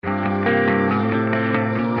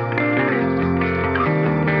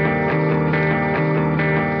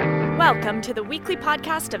Welcome to the weekly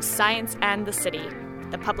podcast of Science and the City,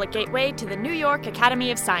 the public gateway to the New York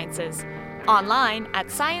Academy of Sciences, online at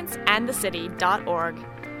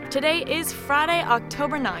scienceandthecity.org. Today is Friday,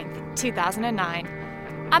 October 9th,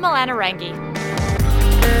 2009. I'm Alana Rangi.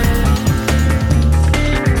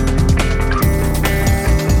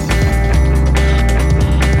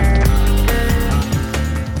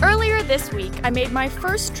 Earlier this week, I made my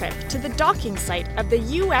first trip to the docking site of the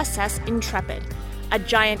USS Intrepid, a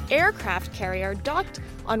giant aircraft carrier docked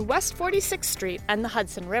on West 46th Street and the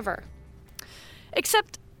Hudson River.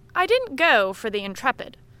 Except I didn't go for the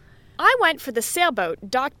Intrepid. I went for the sailboat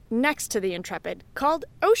docked next to the Intrepid called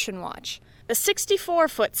Ocean Watch, a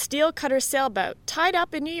 64-foot steel cutter sailboat tied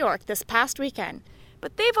up in New York this past weekend,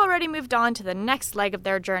 but they've already moved on to the next leg of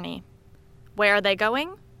their journey. Where are they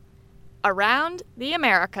going? Around the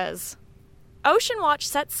Americas. Ocean Watch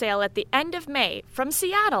set sail at the end of May from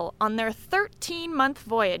Seattle on their 13-month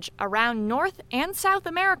voyage around North and South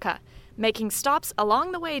America, making stops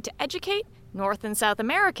along the way to educate North and South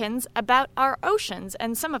Americans about our oceans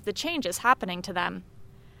and some of the changes happening to them.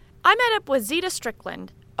 I met up with Zita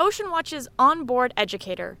Strickland, Ocean Watch's onboard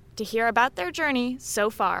educator, to hear about their journey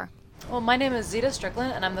so far. Well, my name is Zita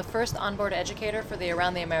Strickland, and I'm the first onboard educator for the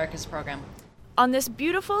Around the Americas program. On this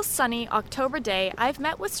beautiful, sunny October day, I've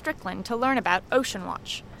met with Strickland to learn about Ocean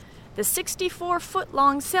Watch, the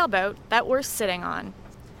 64-foot-long sailboat that we're sitting on.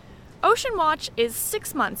 Ocean Watch is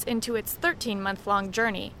 6 months into its 13-month-long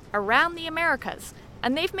journey around the Americas,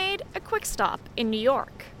 and they've made a quick stop in New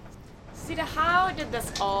York. Sita, how did this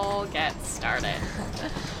all get started?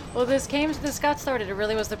 Well, this got started. It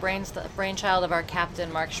really was the brainchild of our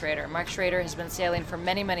captain, Mark Schrader. Mark Schrader has been sailing for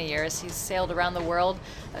many, many years. He's sailed around the world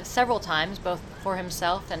several times, both for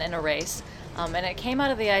himself and in a race. And it came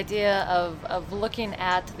out of the idea of looking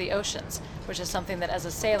at the oceans, which is something that as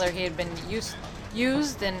a sailor he had been used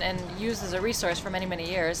as a resource for many,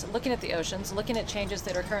 many years, looking at the oceans, looking at changes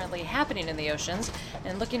that are currently happening in the oceans,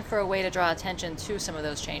 and looking for a way to draw attention to some of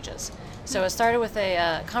those changes. So it started with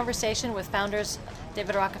a conversation with founders.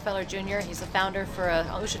 David Rockefeller Jr., he's the founder for an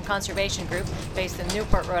ocean conservation group based in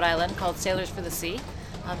Newport, Rhode Island, called Sailors for the Sea.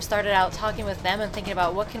 Started out talking with them and thinking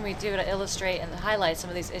about what can we do to illustrate and highlight some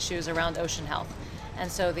of these issues around ocean health. And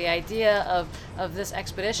so the idea of this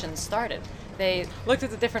expedition started. They looked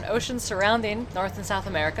at the different oceans surrounding North and South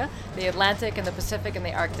America, the Atlantic and the Pacific and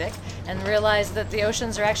the Arctic, and realized that the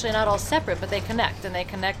oceans are actually not all separate, but they connect, and they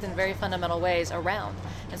connect in very fundamental ways around.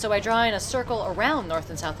 And so by drawing a circle around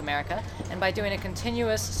North and South America, and by doing a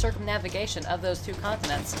continuous circumnavigation of those two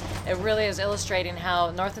continents, it really is illustrating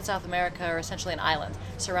how North and South America are essentially an island,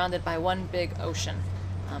 surrounded by one big ocean.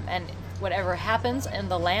 And whatever happens in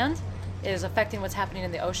the land is affecting what's happening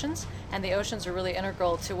in the oceans, and the oceans are really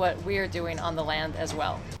integral to what we're doing on the land as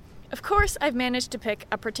well. Of course, I've managed to pick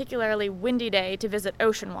a particularly windy day to visit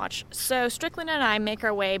Ocean Watch, so Strickland and I make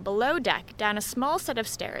our way below deck, down a small set of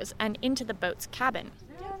stairs, and into the boat's cabin.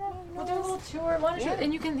 We'll do a little tour,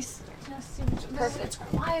 and you can see. Perfect. It's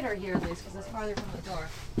quieter here, at least, because it's farther from the door.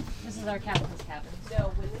 This is our captain's cabin.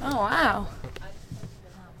 Oh, wow.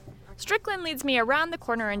 Strickland leads me around the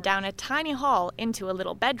corner and down a tiny hall into a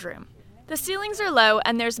little bedroom. The ceilings are low,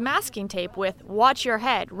 and there's masking tape with "Watch Your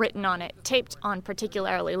Head" written on it, taped on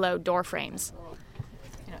particularly low door frames.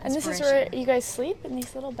 And this is where you guys sleep, in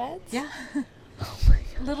these little beds? Yeah. Oh my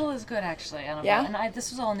God. Little is good, actually. Yeah? And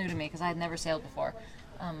this was all new to me, because I had never sailed before.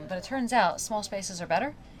 But it turns out small spaces are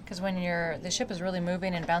better, because when the ship is really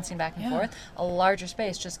moving and bouncing back and forth, a larger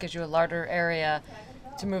space just gives you a larger area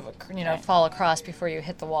to move, fall across before you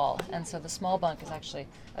hit the wall. And so the small bunk is actually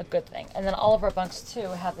a good thing. And then all of our bunks, too,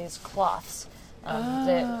 have these cloths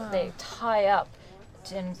that they tie up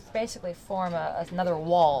and basically form another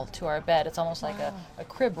wall to our bed. It's almost like a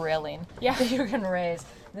crib railing that you can raise.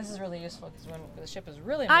 This is really useful because when the ship is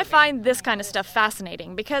really moving. I find this kind of stuff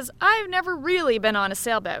fascinating because I've never really been on a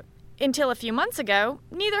sailboat. Until a few months ago,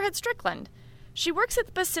 neither had Strickland. She works at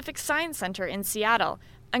the Pacific Science Center in Seattle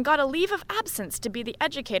and got a leave of absence to be the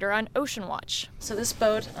educator on Ocean Watch. So this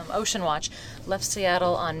boat, Ocean Watch, left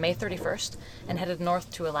Seattle on May 31st and headed north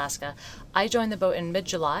to Alaska. I joined the boat in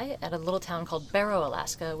mid-July at a little town called Barrow,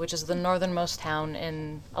 Alaska, which is the northernmost town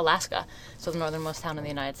in Alaska, so the northernmost town in the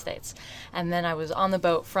United States. And then I was on the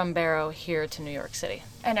boat from Barrow here to New York City.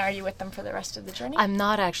 And are you with them for the rest of the journey? I'm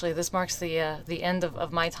not, actually. This marks the end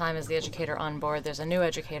of my time as the educator on board. There's a new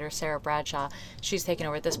educator, Sarah Bradshaw. She's taken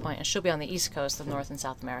over at this point, and she'll be on the east coast of North and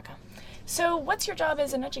South America. So what's your job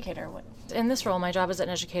as an educator? In this role, my job as an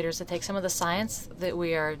educator is to take some of the science that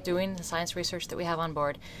we are doing, the science research that we have on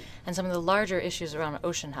board, and some of the larger issues around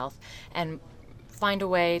ocean health, and find a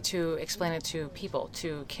way to explain it to people,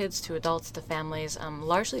 to kids, to adults, to families,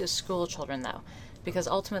 largely to school children, though. Because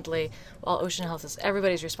ultimately, while ocean health is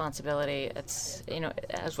everybody's responsibility, it's,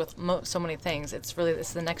 as with so many things, it's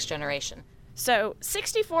the next generation. So,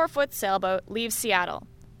 64-foot sailboat leaves Seattle,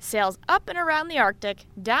 sails up and around the Arctic,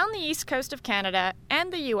 down the east coast of Canada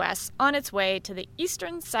and the U.S. on its way to the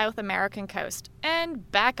eastern South American coast,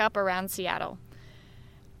 and back up around Seattle.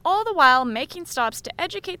 All the while making stops to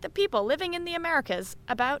educate the people living in the Americas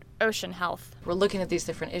about ocean health. We're looking at these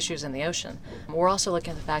different issues in the ocean. We're also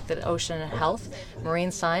looking at the fact that ocean health,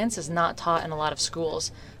 marine science, is not taught in a lot of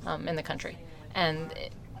schools in the country. And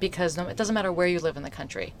because it doesn't matter where you live in the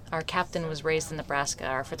country. Our captain was raised in Nebraska.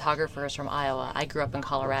 Our photographer is from Iowa. I grew up in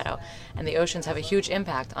Colorado. And the oceans have a huge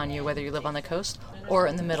impact on you, whether you live on the coast or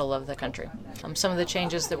in the middle of the country. Some of the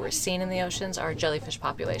changes that we're seeing in the oceans are jellyfish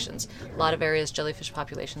populations. A lot of areas, jellyfish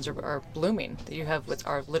populations are blooming. You have what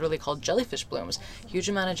are literally called jellyfish blooms. Huge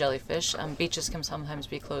amount of jellyfish. Beaches can sometimes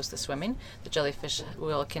be closed to swimming. The jellyfish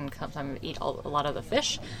can sometimes eat a lot of the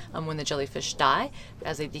fish. When the jellyfish die,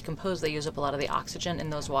 as they decompose, they use up a lot of the oxygen in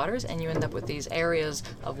those waters, and you end up with these areas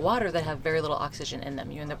of water that have very little oxygen in them.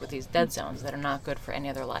 You end up with these dead zones that are not good for any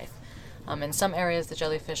other life. In some areas, the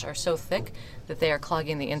jellyfish are so thick that they are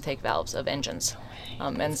clogging the intake valves of engines.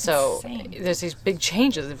 And so there's these big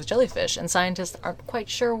changes with jellyfish, and scientists aren't quite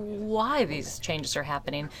sure why these changes are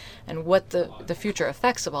happening and what the future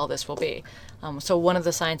effects of all this will be. So one of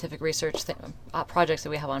the scientific research projects that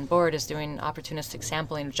we have on board is doing opportunistic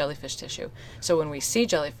sampling of jellyfish tissue. So when we see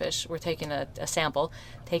jellyfish, we're taking a sample,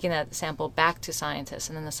 taking that sample back to scientists,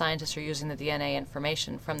 and then the scientists are using the DNA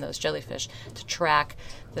information from those jellyfish to track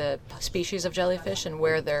the species of jellyfish and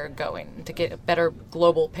where they're going to get a better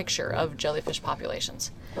global picture of jellyfish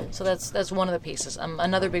populations. So that's one of the pieces.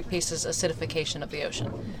 Another big piece is acidification of the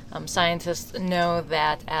ocean. Scientists know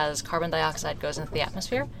that as carbon dioxide goes into the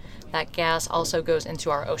atmosphere, that gas also goes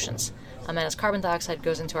into our oceans. And as carbon dioxide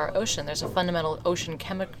goes into our ocean, there's a fundamental ocean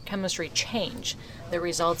chemistry change that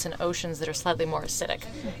results in oceans that are slightly more acidic.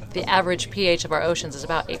 The average pH of our oceans is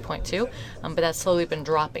about 8.2, but that's slowly been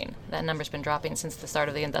dropping. That number's been dropping since the start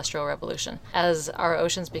of the Industrial Revolution. As our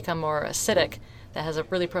oceans become more acidic, that has a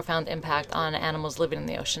really profound impact on animals living in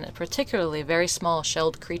the ocean, particularly very small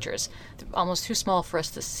shelled creatures. They're almost too small for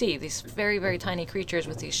us to see. These very, very tiny creatures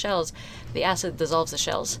with these shells, the acid dissolves the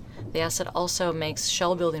shells. The acid also makes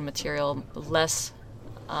shell-building material less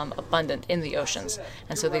abundant in the oceans.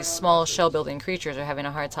 And so these small shell-building creatures are having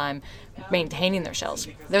a hard time maintaining their shells.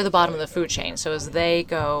 They're the bottom of the food chain. So as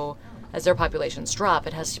their populations drop,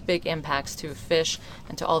 it has big impacts to fish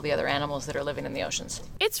and to all the other animals that are living in the oceans.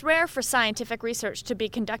 It's rare for scientific research to be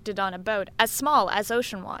conducted on a boat as small as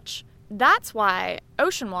Ocean Watch. That's why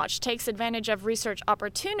Ocean Watch takes advantage of research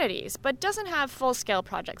opportunities, but doesn't have full-scale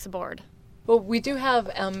projects aboard. Well, we do have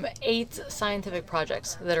 8 scientific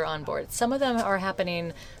projects that are on board. Some of them are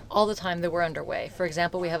happening all the time that we're underway. For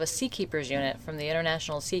example, we have a Seakeepers unit from the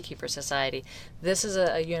International Seakeeper Society. This is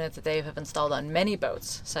a unit that they have installed on many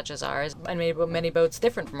boats, such as ours, and many boats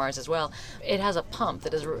different from ours as well. It has a pump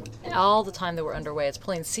that is all the time that we're underway. It's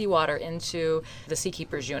pulling seawater into the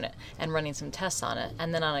Seakeepers unit and running some tests on it.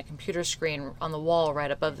 And then on a computer screen on the wall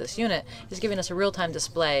right above this unit is giving us a real-time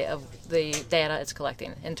display of the data it's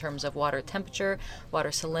collecting in terms of water temperature, water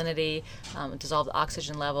salinity, dissolved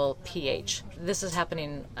oxygen level, pH. This is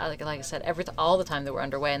happening, like I said, all the time that we're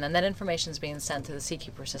underway, and then that information is being sent to the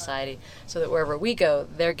Seakeeper Society so that wherever we go,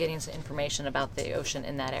 they're getting some information about the ocean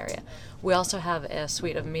in that area. We also have a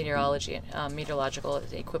suite of meteorological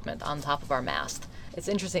equipment on top of our mast. It's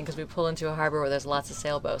interesting because we pull into a harbor where there's lots of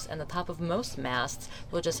sailboats, and the top of most masts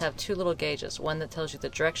will just have 2 little gauges, one that tells you the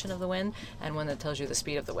direction of the wind and one that tells you the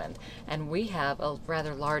speed of the wind. And we have a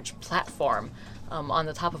rather large platform on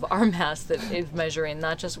the top of our mast that is measuring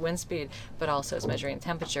not just wind speed, but also is measuring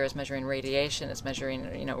temperature, is measuring radiation, is measuring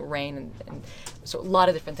rain, and so a lot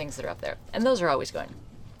of different things that are up there. And those are always going.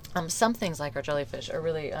 Some things like our jellyfish are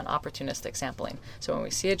really an opportunistic sampling. So when we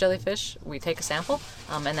see a jellyfish, we take a sample,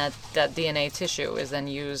 and that DNA tissue is then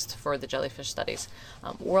used for the jellyfish studies.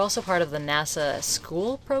 We're also part of the NASA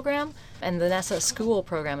School program, and the NASA School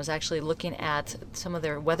program is actually looking at some of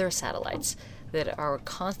their weather satellites that are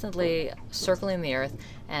constantly circling the Earth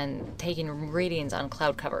and taking readings on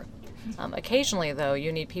cloud cover. Occasionally, though,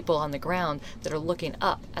 you need people on the ground that are looking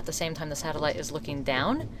up at the same time the satellite is looking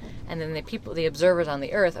down, and then the observers on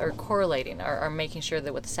the Earth are correlating, are making sure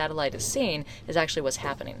that what the satellite is seeing is actually what's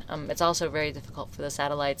happening. It's also very difficult for the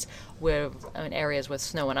satellites in areas with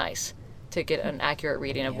snow and ice, to get an accurate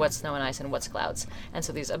reading of what's snow and ice and what's clouds. And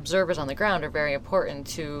so these observers on the ground are very important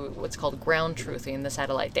to what's called ground truthing the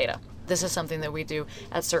satellite data. This is something that we do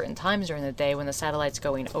at certain times during the day when the satellite's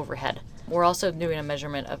going overhead. We're also doing a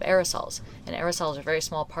measurement of aerosols, and aerosols are very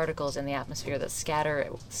small particles in the atmosphere that scatter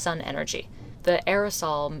sun energy. The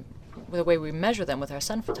aerosol, the way we measure them with our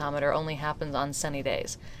sun photometer, only happens on sunny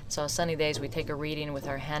days. So on sunny days, we take a reading with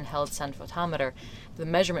our handheld sun photometer. The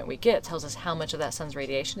measurement we get tells us how much of that sun's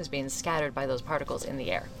radiation is being scattered by those particles in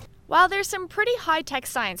the air. While there's some pretty high-tech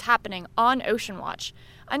science happening on Ocean Watch,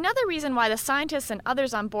 another reason why the scientists and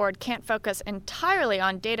others on board can't focus entirely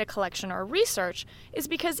on data collection or research is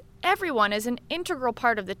because everyone is an integral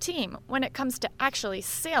part of the team when it comes to actually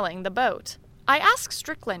sailing the boat. I asked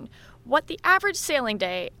Strickland what the average sailing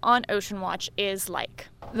day on Ocean Watch is like.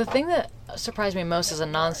 The thing that surprised me most as a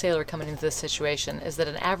non-sailor coming into this situation is that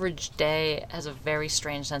an average day has a very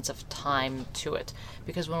strange sense of time to it.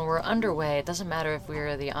 Because when we're underway, it doesn't matter if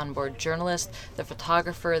we're the onboard journalist, the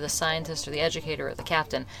photographer, the scientist, or the educator, or the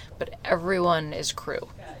captain, but everyone is crew.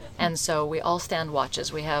 And so we all stand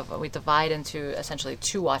watches. We divide into essentially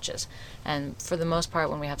 2 watches. And for the most part,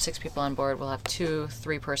 when we have 6 people on board, we'll have 2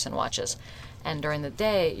 3-person watches. And during the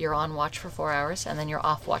day, you're on watch for 4 hours, and then you're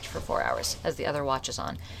off watch for 4 hours as the other watch is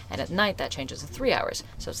on. And at night, that changes to 3 hours.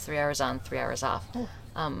 So it's 3 hours on, 3 hours off.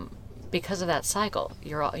 Because of that cycle,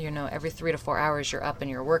 every 3 to 4 hours you're up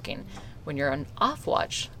and you're working. When you're on off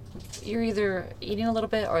watch, you're either eating a little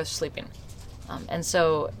bit or sleeping. And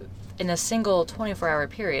so in a single 24-hour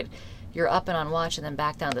period, you're up and on watch and then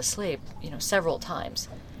back down to sleep, several times.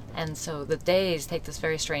 And so the days take this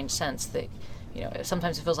very strange sense that,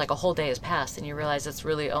 sometimes it feels like a whole day has passed and you realize it's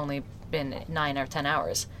really only been 9 or 10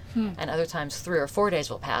 hours. And other times 3 or 4 days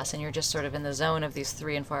will pass and you're just sort of in the zone of these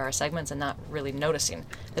 3 and 4 hour segments and not really noticing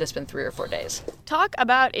that it's been 3 or 4 days. Talk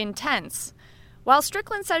about intense. While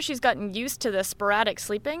Strickland says she's gotten used to the sporadic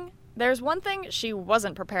sleeping, there's one thing she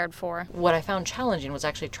wasn't prepared for. What I found challenging was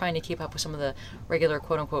actually trying to keep up with some of the regular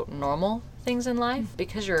quote-unquote normal things in life.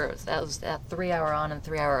 Because you're that 3 hour on and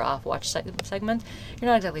 3 hour off watch segment, you're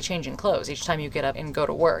not exactly changing clothes each time you get up and go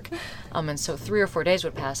to work. And so 3 or 4 days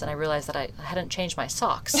would pass and I realized that I hadn't changed my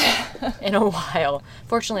socks in a while.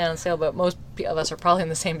 Fortunately on a sailboat, most of us are probably in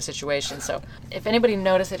the same situation. So if anybody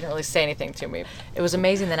noticed, they didn't really say anything to me. It was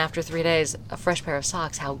amazing that after 3 days, a fresh pair of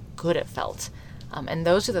socks, how good it felt. And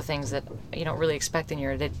those are the things that you don't really expect in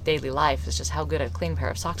your daily life, is just how good a clean pair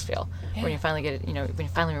of socks feel. Yeah. When you finally get it, when you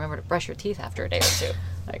finally remember to brush your teeth after a day or 2.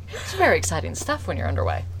 It's very exciting stuff when you're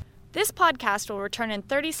underway. This podcast will return in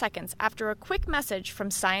 30 seconds after a quick message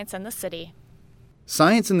from Science and the City.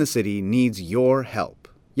 Science in the City needs your help.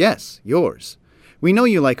 Yes, yours. We know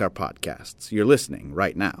you like our podcasts. You're listening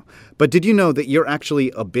right now. But did you know that you're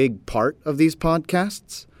actually a big part of these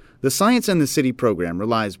podcasts? The Science and the City program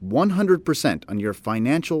relies 100% on your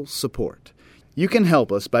financial support. You can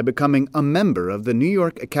help us by becoming a member of the New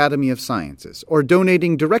York Academy of Sciences or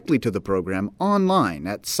donating directly to the program online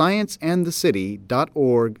at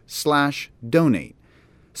scienceandthecity.org/donate.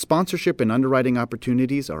 Sponsorship and underwriting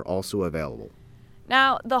opportunities are also available.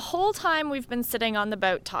 Now, the whole time we've been sitting on the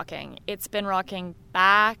boat talking, it's been rocking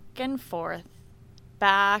back and forth,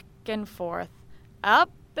 up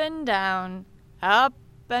and down, up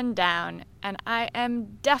and down, and I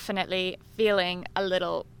am definitely feeling a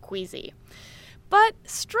little queasy. But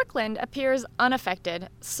Strickland appears unaffected,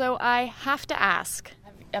 so I have to ask.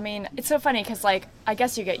 I mean, it's so funny because, I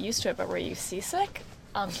guess you get used to it, but were you seasick?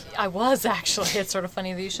 I was, actually. It's sort of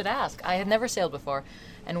funny that you should ask. I had never sailed before,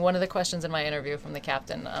 and one of the questions in my interview from the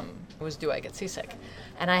captain was, do I get seasick?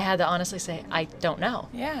 And I had to honestly say, I don't know.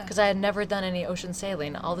 Yeah. Because I had never done any ocean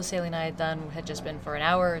sailing. All the sailing I had done had just been for an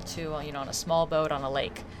hour or 2, on a small boat on a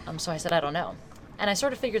lake. So I said, I don't know. And I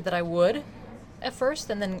sort of figured that I would at first,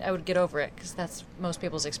 and then I would get over it, because that's most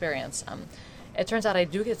people's experience. It turns out I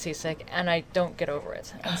do get seasick, and I don't get over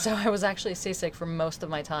it. And so I was actually seasick for most of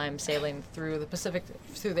my time sailing through the Pacific,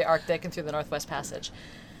 through the Arctic, and through the Northwest Passage.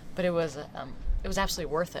 But it was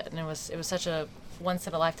absolutely worth it, and it was such a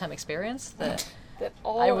once-in-a-lifetime experience that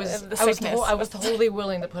I was totally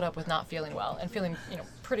willing to put up with not feeling well and feeling,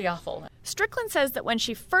 pretty awful. Strickland says that when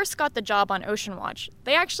she first got the job on Ocean Watch,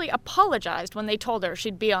 they actually apologized when they told her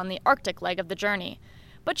she'd be on the Arctic leg of the journey.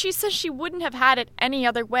 But she says she wouldn't have had it any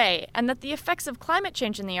other way, and that the effects of climate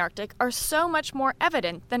change in the Arctic are so much more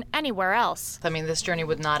evident than anywhere else. I mean, this journey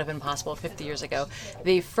would not have been possible 50 years ago.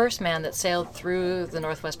 The first man that sailed through the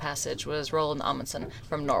Northwest Passage was Roald Amundsen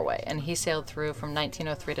from Norway, and he sailed through from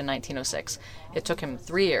 1903 to 1906. It took him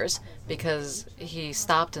 3 years because he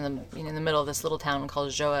stopped in the middle of this little town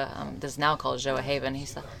called Joa, that's now called Joa Haven. He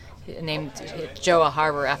named Joa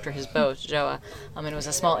Harbor after his boat, Joa. And it was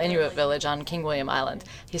a small Inuit village on King William Island.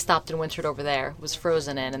 He stopped and wintered over there, was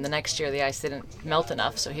frozen in, and the next year the ice didn't melt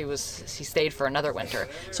enough, so he stayed for another winter.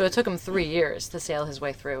 So it took him 3 years to sail his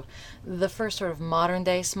way through. The first sort of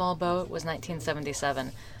modern-day small boat was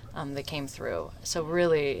 1977 that came through. So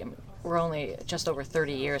really, we're only just over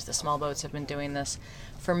 30 years the small boats have been doing this.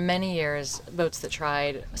 For many years, boats that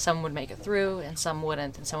tried, some would make it through and some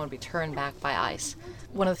wouldn't, and some would be turned back by ice.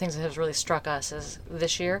 One of the things that has really struck us is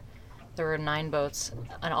this year there were 9 boats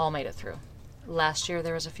and all made it through. Last year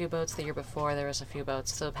there was a few boats, the year before there was a few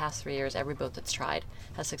boats. So the past 3 years, every boat that's tried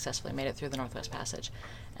has successfully made it through the Northwest Passage.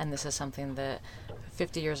 And this is something that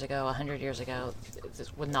 50 years ago, 100 years ago,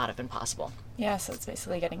 this would not have been possible. Yeah, so it's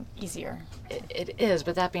basically getting easier. It is,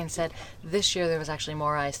 but that being said, this year there was actually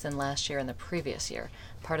more ice than last year and the previous year.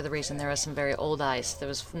 Part of the reason there was some very old ice that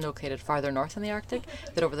was located farther north in the Arctic,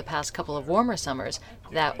 that over the past couple of warmer summers,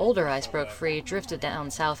 that older ice broke free, drifted down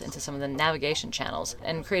south into some of the navigation channels,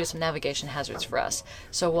 and created some navigation hazards for us.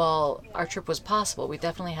 So while our trip was possible, we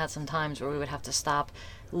definitely had some times where we would have to stop,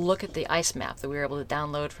 look at the ice map that we were able to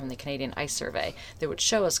download from the Canadian Ice Survey that would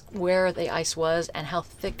show us where the ice was and how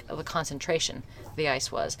thick of a concentration the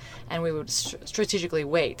ice was. And we would strategically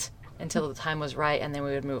wait until the time was right, and then we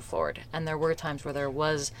would move forward. And there were times where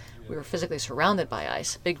we were physically surrounded by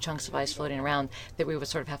ice, big chunks of ice floating around, that we would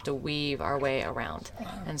sort of have to weave our way around.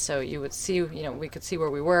 And so you would see, we could see where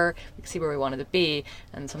we were, we could see where we wanted to be,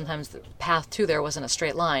 and sometimes the path to there wasn't a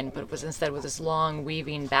straight line, but it was instead with this long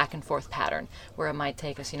weaving back and forth pattern, where it might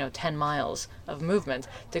take us, 10 miles of movement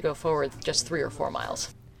to go forward just 3 or 4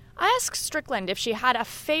 miles. I asked Strickland if she had a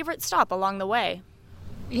favorite stop along the way.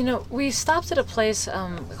 We stopped at a place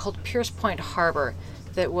called Pierce Point Harbor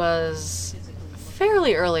that was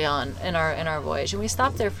fairly early on in our voyage, and we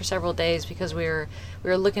stopped there for several days because we were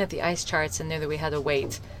looking at the ice charts and knew that we had to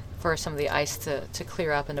wait for some of the ice to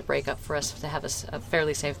clear up and to break up for us to have a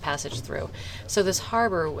fairly safe passage through. So this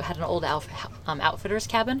harbor had an old outfitter's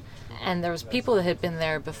cabin, and there was people that had been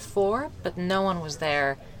there before, but no one was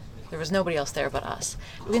there. There was nobody else there but us.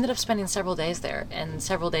 We ended up spending several days there, and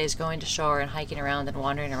several days going to shore and hiking around and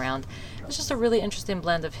wandering around. It was just a really interesting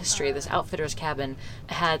blend of history. This outfitter's cabin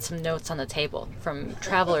had some notes on the table from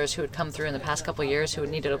travelers who had come through in the past couple of years who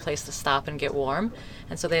had needed a place to stop and get warm.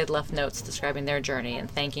 And so they had left notes describing their journey and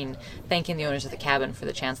thanking the owners of the cabin for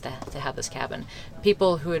the chance to have this cabin.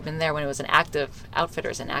 People who had been there when it was an active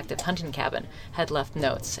active hunting cabin had left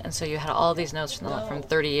notes. And so you had all these notes from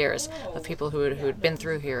 30 years of people who had been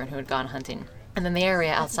through here and who had gone hunting. And then the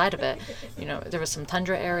area outside of it, there was some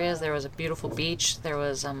tundra areas, there was a beautiful beach, there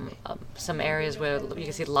was some areas where you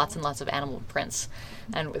could see lots and lots of animal prints.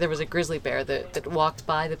 And there was a grizzly bear that walked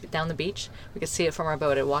down the beach. We could see it from our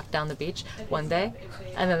boat. It walked down the beach one day,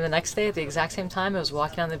 and then the next day at the exact same time, it was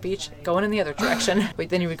walking on the beach, going in the other direction. But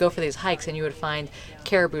then you would go for these hikes, and you would find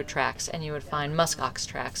caribou tracks, and you would find muskox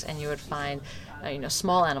tracks, and you would find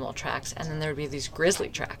small animal tracks, and then there would be these grizzly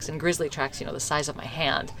tracks, the size of my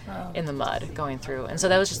hand in the mud going through. And so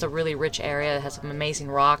that was just a really rich area. It had some amazing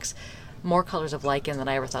rocks, more colors of lichen than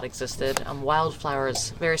I ever thought existed. Wildflowers,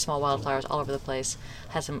 very small wildflowers all over the place.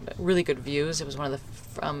 Had some really good views. It was one of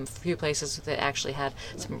the few places that actually had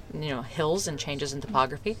some, hills and changes in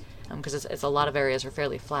topography, because it's a lot of areas are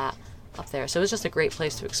fairly flat up there. So it was just a great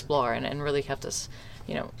place to explore, and really kept us,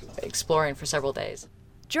 exploring for several days.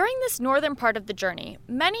 During this northern part of the journey,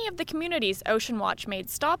 many of the communities Ocean Watch made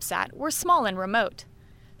stops at were small and remote.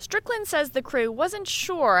 Strickland says the crew wasn't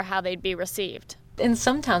sure how they'd be received. In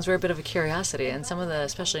some towns, we're a bit of a curiosity, and some of the,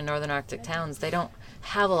 especially northern Arctic towns, they don't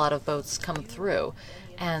have a lot of boats come through,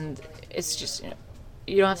 and it's just,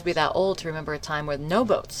 you don't have to be that old to remember a time where no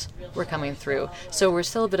boats were coming through. So we're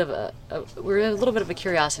still a little bit of a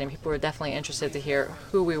curiosity, and people were definitely interested to hear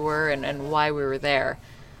who we were and why we were there.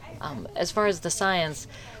 As far as the science,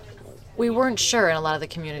 we weren't sure in a lot of the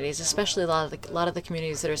communities, especially a lot of the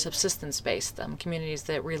communities that are subsistence-based, communities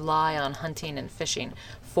that rely on hunting and fishing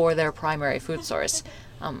for their primary food source,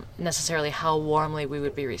 necessarily how warmly we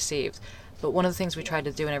would be received. But one of the things we tried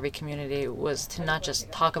to do in every community was to not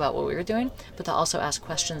just talk about what we were doing, but to also ask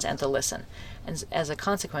questions and to listen. And as a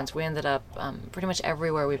consequence, we ended up, pretty much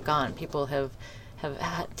everywhere we've gone, people have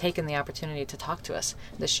taken the opportunity to talk to us,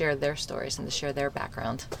 to share their stories and to share their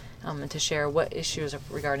background, and to share what issues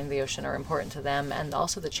regarding the ocean are important to them, and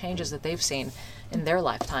also the changes that they've seen in their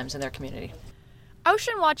lifetimes in their community.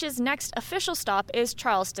 Ocean Watch's next official stop is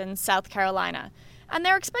Charleston, South Carolina, and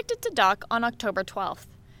they're expected to dock on October 12th.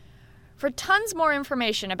 For tons more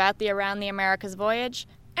information about the Around the Americas voyage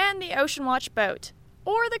and the Ocean Watch boat,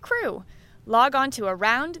 or the crew, log on to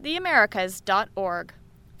aroundtheamericas.org.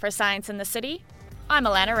 For Science in the City, I'm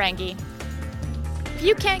Alana Rangi. If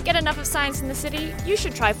you can't get enough of Science in the City, you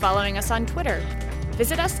should try following us on Twitter.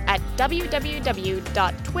 Visit us at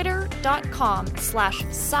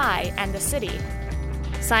www.twitter.com/sci-and-the-city.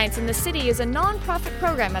 Science in the City is a non-profit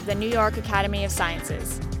program of the New York Academy of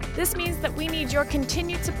Sciences. This means that we need your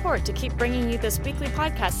continued support to keep bringing you this weekly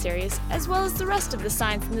podcast series, as well as the rest of the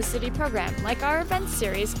Science in the City program, like our events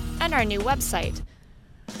series and our new website.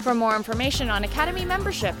 For more information on Academy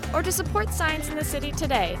membership or to support Science in the City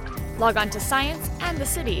today, log on to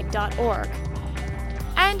scienceandthecity.org.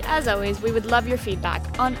 And as always, we would love your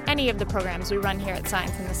feedback on any of the programs we run here at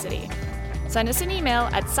Science in the City. Send us an email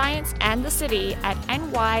at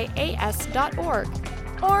scienceandthecity@nyas.org,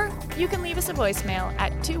 or you can leave us a voicemail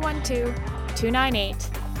at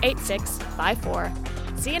 212-298-8654.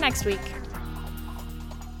 See you next week.